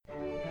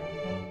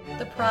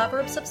The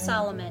Proverbs of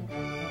Solomon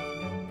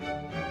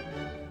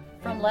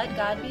from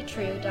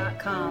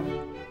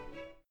LetGodBetrue.com.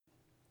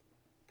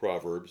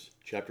 Proverbs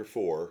chapter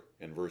 4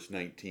 and verse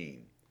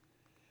 19.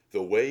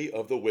 The way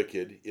of the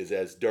wicked is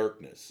as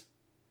darkness.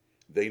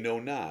 They know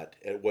not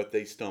at what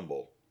they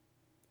stumble.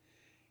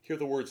 Hear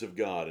the words of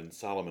God in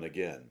Solomon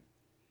again.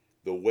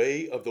 The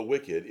way of the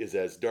wicked is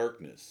as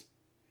darkness.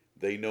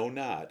 They know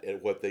not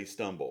at what they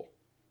stumble.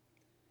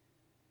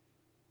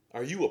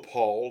 Are you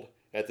appalled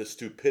at the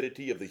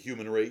stupidity of the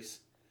human race,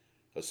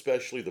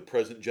 especially the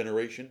present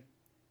generation?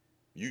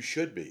 You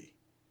should be.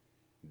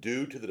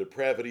 Due to the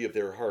depravity of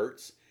their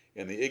hearts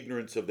and the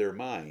ignorance of their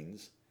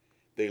minds,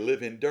 they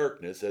live in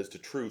darkness as to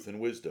truth and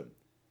wisdom.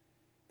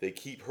 They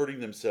keep hurting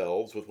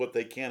themselves with what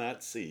they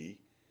cannot see,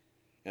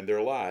 and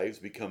their lives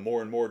become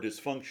more and more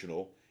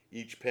dysfunctional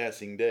each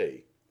passing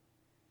day.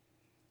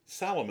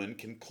 Solomon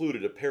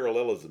concluded a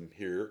parallelism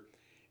here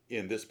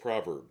in this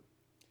proverb.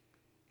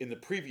 In the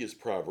previous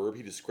proverb,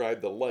 he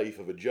described the life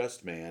of a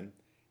just man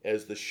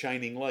as the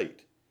shining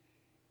light,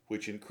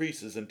 which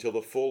increases until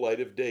the full light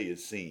of day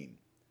is seen.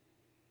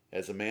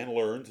 As a man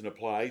learns and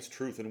applies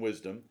truth and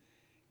wisdom,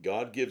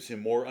 God gives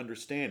him more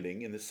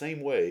understanding. In the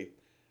same way,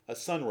 a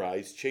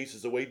sunrise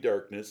chases away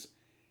darkness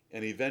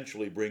and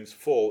eventually brings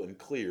full and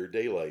clear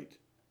daylight.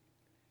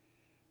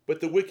 But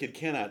the wicked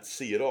cannot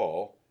see at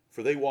all,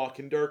 for they walk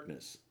in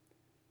darkness.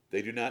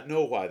 They do not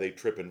know why they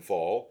trip and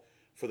fall,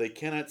 for they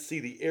cannot see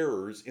the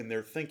errors in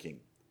their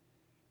thinking.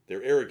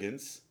 Their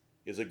arrogance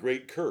is a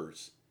great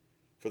curse,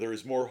 for there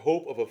is more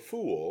hope of a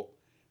fool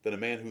than a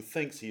man who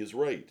thinks he is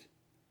right.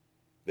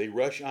 They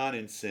rush on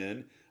in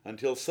sin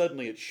until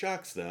suddenly it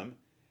shocks them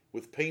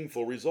with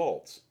painful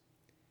results.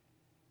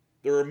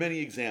 There are many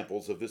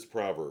examples of this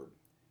proverb.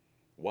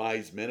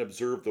 Wise men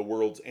observe the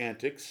world's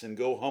antics and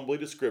go humbly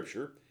to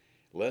Scripture,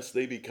 lest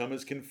they become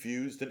as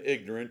confused and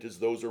ignorant as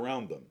those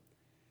around them.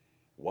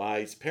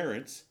 Wise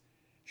parents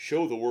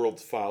show the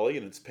world's folly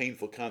and its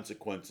painful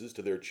consequences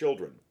to their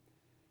children.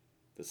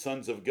 The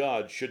sons of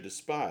God should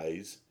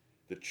despise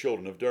the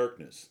children of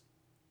darkness.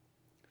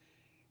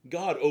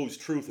 God owes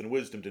truth and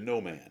wisdom to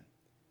no man.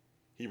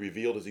 He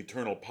revealed his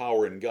eternal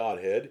power and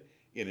Godhead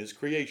in his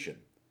creation.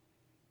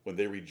 When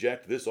they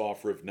reject this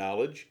offer of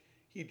knowledge,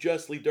 he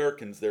justly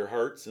darkens their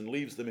hearts and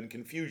leaves them in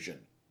confusion.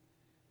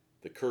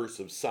 The curse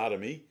of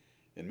sodomy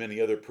and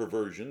many other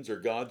perversions are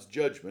God's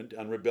judgment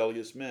on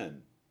rebellious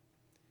men.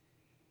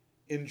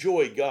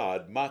 Enjoy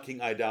God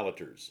mocking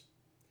idolaters.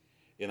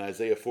 In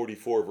Isaiah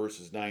 44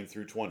 verses 9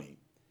 through 20,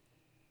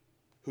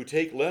 who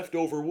take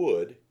leftover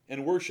wood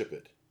and worship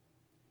it.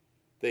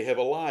 They have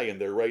a lie in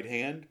their right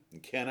hand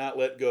and cannot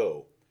let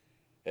go.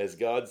 As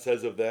God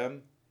says of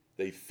them,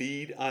 they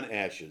feed on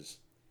ashes.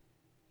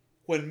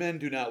 When men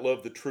do not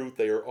love the truth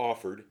they are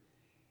offered,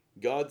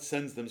 God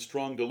sends them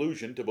strong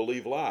delusion to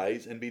believe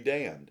lies and be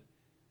damned.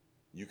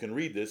 You can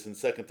read this in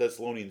 2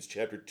 Thessalonians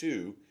chapter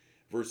 2,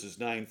 verses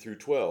 9 through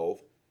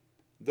 12,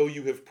 though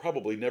you have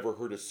probably never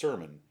heard a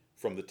sermon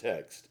from the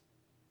text.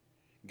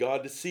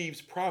 God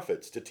deceives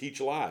prophets to teach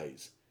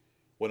lies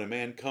when a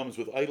man comes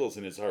with idols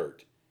in his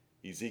heart,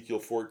 Ezekiel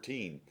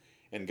 14,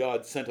 and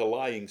God sent a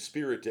lying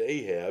spirit to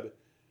Ahab,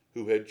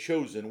 who had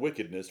chosen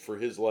wickedness for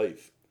his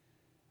life,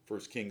 1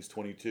 Kings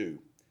 22.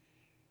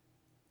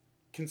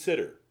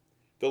 Consider,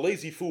 the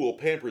lazy fool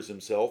pampers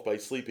himself by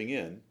sleeping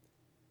in,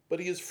 but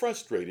he is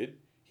frustrated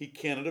he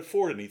cannot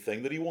afford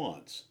anything that he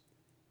wants.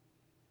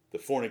 The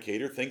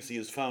fornicator thinks he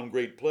has found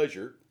great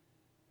pleasure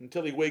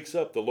until he wakes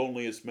up the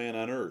loneliest man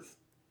on earth.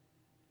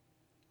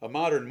 A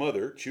modern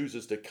mother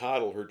chooses to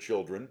coddle her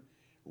children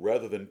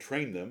rather than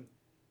train them,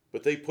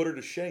 but they put her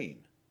to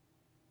shame.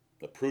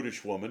 A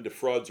prudish woman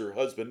defrauds her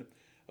husband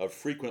of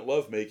frequent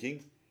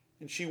lovemaking,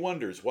 and she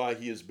wonders why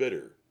he is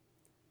bitter.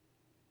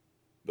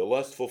 The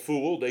lustful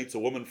fool dates a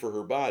woman for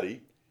her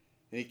body,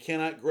 and he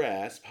cannot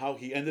grasp how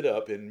he ended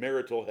up in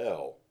marital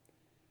hell.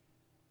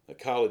 A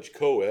college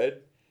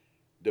co-ed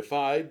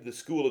defied the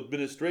school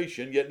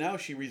administration, yet now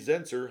she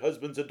resents her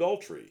husband's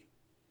adultery.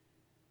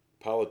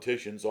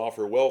 Politicians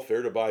offer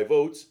welfare to buy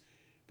votes,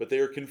 but they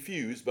are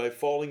confused by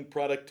falling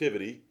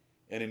productivity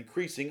and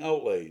increasing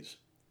outlays.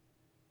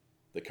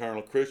 The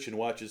carnal Christian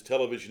watches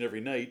television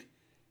every night,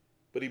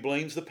 but he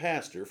blames the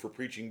pastor for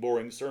preaching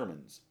boring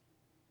sermons.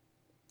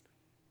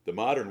 The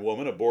modern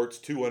woman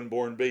aborts 2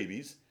 unborn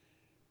babies,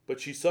 but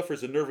she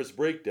suffers a nervous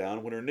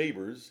breakdown when her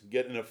neighbors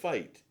get in a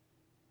fight.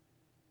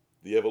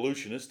 The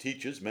evolutionist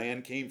teaches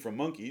man came from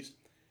monkeys,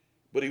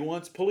 but he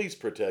wants police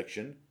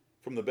protection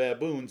from the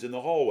baboons in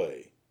the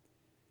hallway.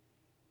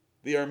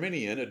 The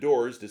Arminian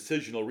adores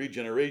decisional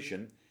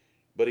regeneration,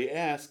 but he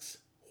asks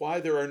why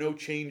there are no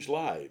changed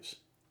lives.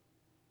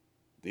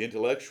 The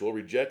intellectual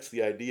rejects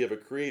the idea of a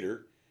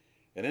creator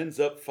and ends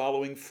up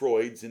following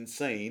Freud's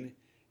insane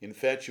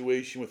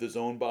infatuation with his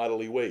own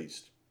bodily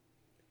waste.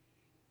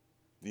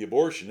 The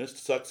abortionist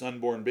sucks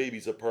unborn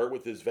babies apart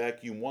with his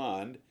vacuum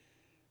wand,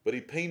 but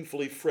he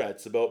painfully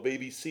frets about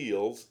baby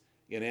seals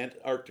in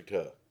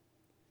Antarctica.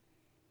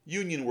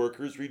 Union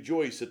workers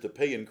rejoice at the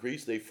pay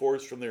increase they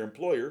force from their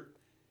employer,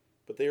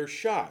 but they are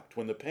shocked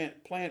when the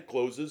plant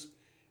closes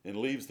and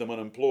leaves them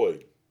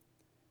unemployed.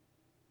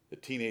 The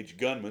teenage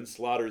gunman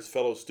slaughters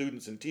fellow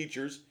students and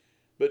teachers,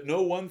 but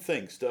no one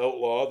thinks to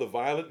outlaw the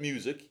violent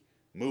music,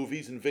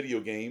 movies, and video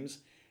games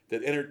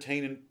that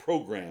entertain and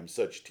program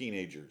such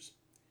teenagers.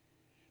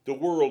 The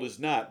world is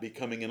not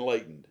becoming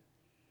enlightened.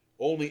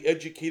 Only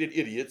educated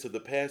idiots of the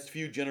past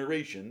few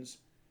generations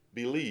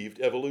believed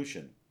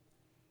evolution.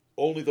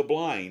 Only the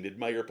blind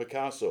admire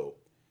Picasso.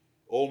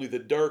 Only the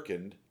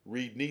darkened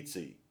read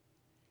Nietzsche.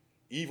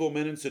 Evil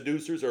men and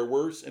seducers are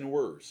worse and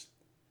worse.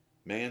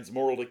 Man's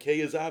moral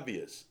decay is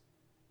obvious.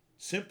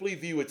 Simply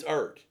view its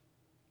art.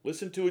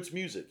 Listen to its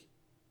music.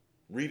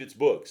 Read its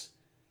books.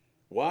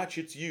 Watch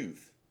its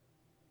youth.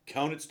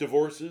 Count its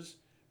divorces.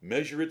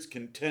 Measure its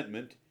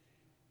contentment.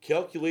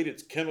 Calculate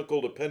its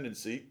chemical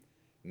dependency.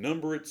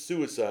 Number its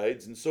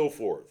suicides, and so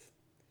forth.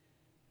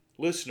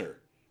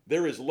 Listener,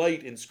 there is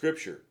light in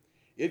Scripture.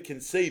 It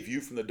can save you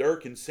from the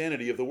dark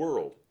insanity of the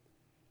world.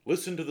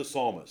 Listen to the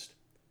psalmist.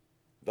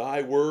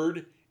 Thy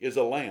word is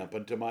a lamp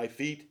unto my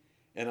feet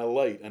and a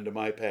light unto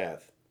my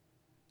path.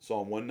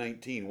 Psalm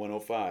 119,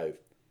 105.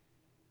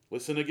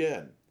 Listen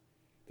again.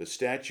 The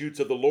statutes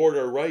of the Lord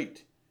are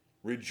right,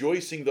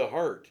 rejoicing the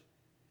heart.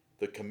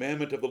 The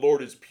commandment of the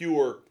Lord is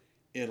pure,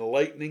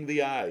 enlightening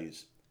the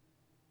eyes.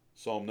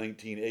 Psalm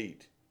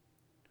 19:8.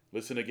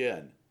 Listen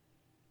again.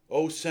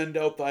 O send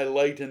out thy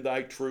light and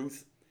thy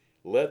truth.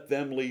 Let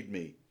them lead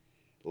me.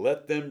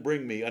 Let them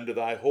bring me unto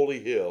thy holy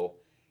hill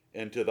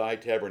and to thy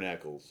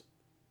tabernacles.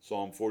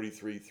 Psalm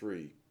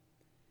 43:3.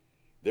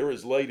 There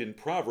is light in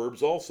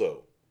Proverbs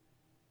also.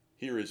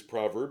 Here is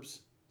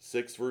Proverbs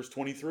 6 verse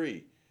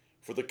 23.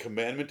 For the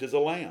commandment is a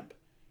lamp,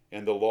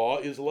 and the law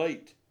is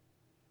light,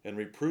 and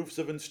reproofs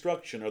of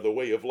instruction are the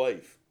way of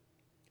life.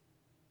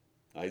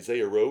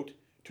 Isaiah wrote,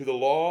 To the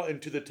law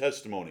and to the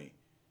testimony.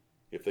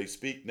 If they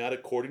speak not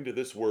according to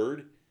this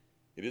word,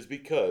 it is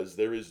because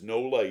there is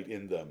no light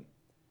in them.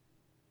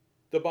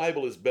 The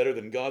Bible is better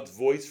than God's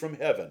voice from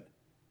heaven,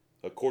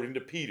 according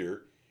to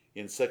Peter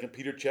in 2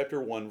 Peter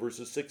chapter 1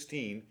 verses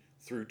 16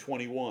 through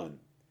 21,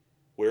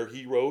 where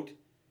he wrote,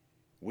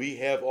 We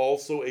have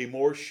also a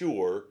more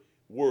sure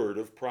word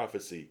of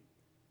prophecy,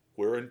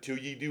 whereunto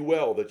ye do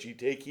well that ye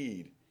take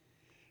heed,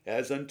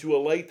 as unto a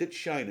light that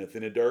shineth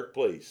in a dark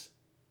place,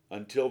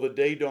 until the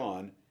day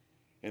dawn,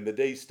 and the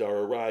day star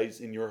arise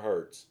in your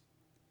hearts.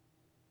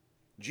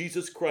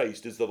 Jesus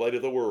Christ is the light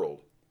of the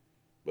world,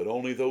 but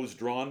only those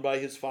drawn by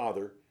his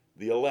Father,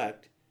 the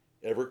elect,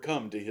 ever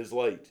come to his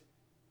light.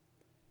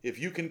 If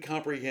you can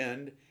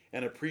comprehend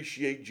and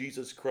appreciate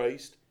Jesus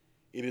Christ,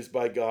 it is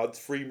by God's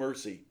free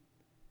mercy.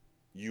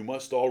 You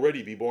must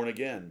already be born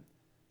again,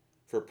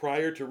 for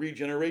prior to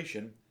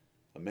regeneration,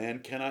 a man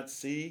cannot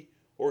see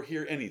or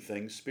hear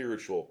anything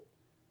spiritual.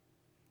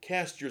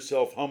 Cast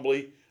yourself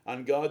humbly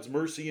on God's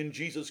mercy in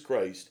Jesus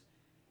Christ,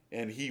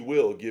 and he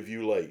will give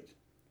you light.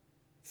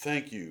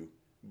 Thank you,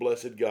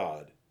 blessed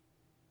God.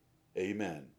 Amen.